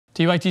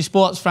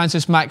TYTSports,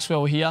 Francis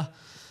Maxwell here.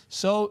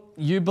 So,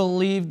 you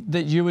believed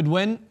that you would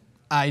win.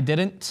 I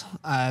didn't.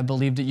 I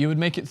believed that you would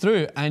make it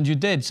through, and you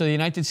did. So the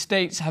United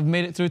States have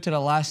made it through to the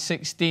last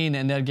 16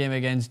 in their game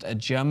against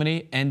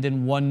Germany,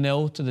 ending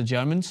 1-0 to the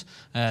Germans.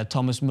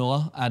 Thomas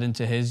Mueller adding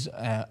to his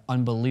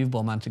unbelievable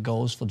amount of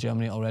goals for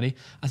Germany already.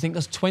 I think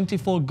there's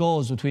 24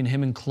 goals between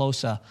him and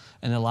Klose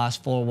in the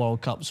last 4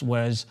 World Cups,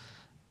 whereas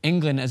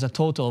England as a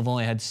total have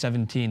only had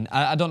 17.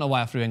 I don't know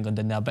why I threw England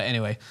in there, but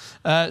anyway.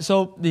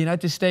 So the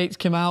United States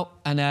came out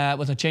and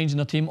with a change in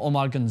their team,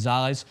 Omar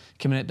Gonzalez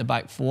came in at the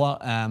back four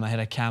ahead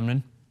of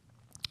Cameron.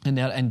 And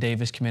there, and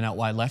Davis coming out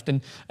wide left, and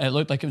it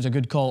looked like it was a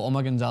good call.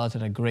 Omar Gonzalez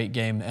had a great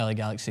game. LA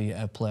Galaxy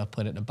player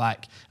played at the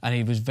back, and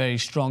he was very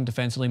strong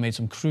defensively, made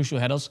some crucial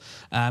headers,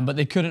 but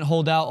they couldn't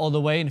hold out all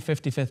the way. In the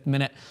 55th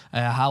minute,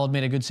 Howard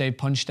made a good save,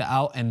 punched it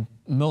out, and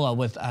Mueller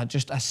with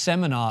just a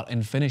seminar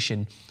in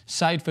finishing,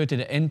 side-footed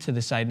it into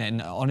the side net.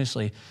 And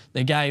honestly,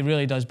 the guy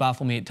really does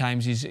baffle me at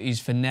times. His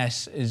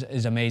finesse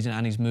is amazing,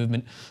 and his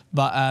movement.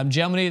 But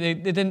Germany, they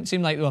didn't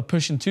seem like they were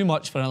pushing too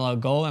much for another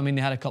goal. I mean,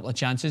 they had a couple of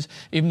chances.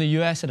 Even the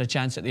US had a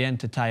chance at the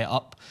end to tie it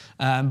up.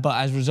 But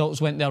as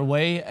results went their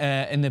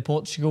way in the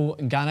Portugal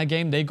and Ghana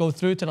game, they go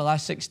through to the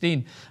last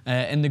 16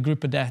 in the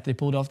group of death. They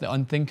pulled off the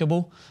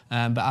unthinkable.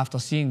 But after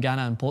seeing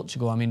Ghana and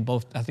Portugal, I mean,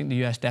 I think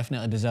the US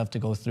definitely deserved to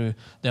go through.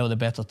 They were the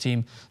better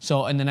team.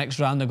 So in the next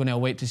round, they're going to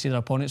wait to see their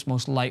opponents.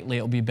 Most likely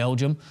it'll be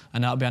Belgium,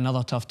 and that'll be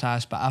another tough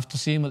task. But after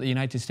seeing what the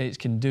United States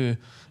can do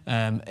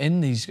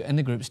in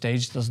the group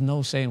stage, there's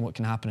no saying what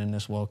can happen in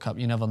this World Cup.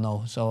 You never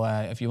know. So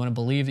if you want to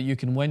believe that you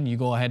can win, you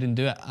go ahead and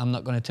do it. I'm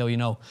not going to tell you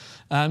no.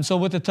 So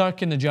with the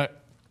Turk and the jerk,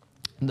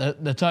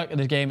 the Turk of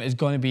the game is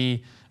going to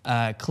be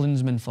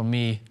Klinsmann for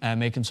me,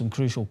 making some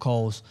crucial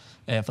calls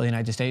for the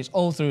United States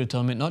all through the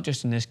tournament, not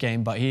just in this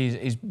game, but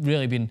he's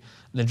really been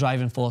the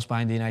driving force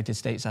behind the United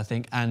States, I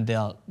think, and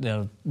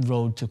their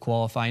road to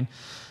qualifying.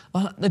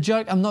 The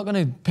jerk, I'm not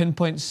going to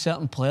pinpoint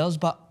certain players,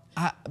 but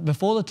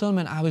before the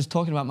tournament, I was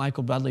talking about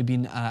Michael Bradley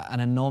being an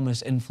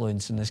enormous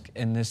influence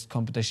in this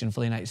competition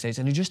for the United States,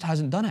 and he just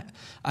hasn't done it.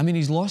 I mean,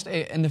 he's lost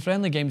it in the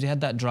friendly games. He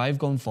had that drive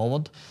going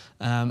forward,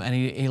 and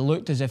he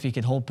looked as if he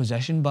could hold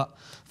possession. But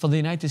for the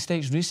United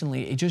States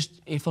recently,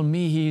 for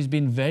me, he's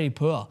been very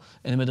poor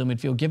in the middle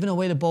midfield, giving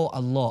away the ball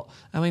a lot.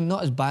 I mean,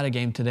 not as bad a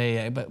game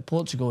today, but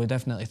Portugal, I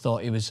definitely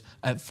thought he was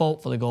at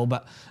fault for the goal.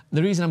 But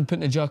the reason I'm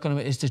putting a jerk on him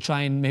is to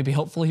try and maybe,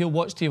 hopefully, he'll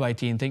watch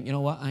TYT and think, you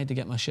know what, I need to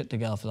get my shit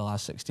together for the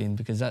last 16,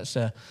 because that's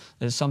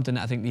something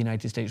that I think the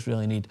United States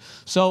really need.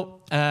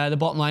 So the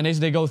bottom line is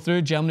they go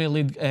through.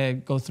 Germany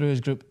go through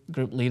as group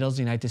leaders.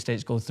 The United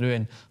States go through,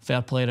 and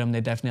fair play to them.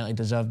 They definitely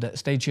deserved it.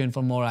 Stay tuned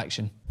for more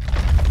action.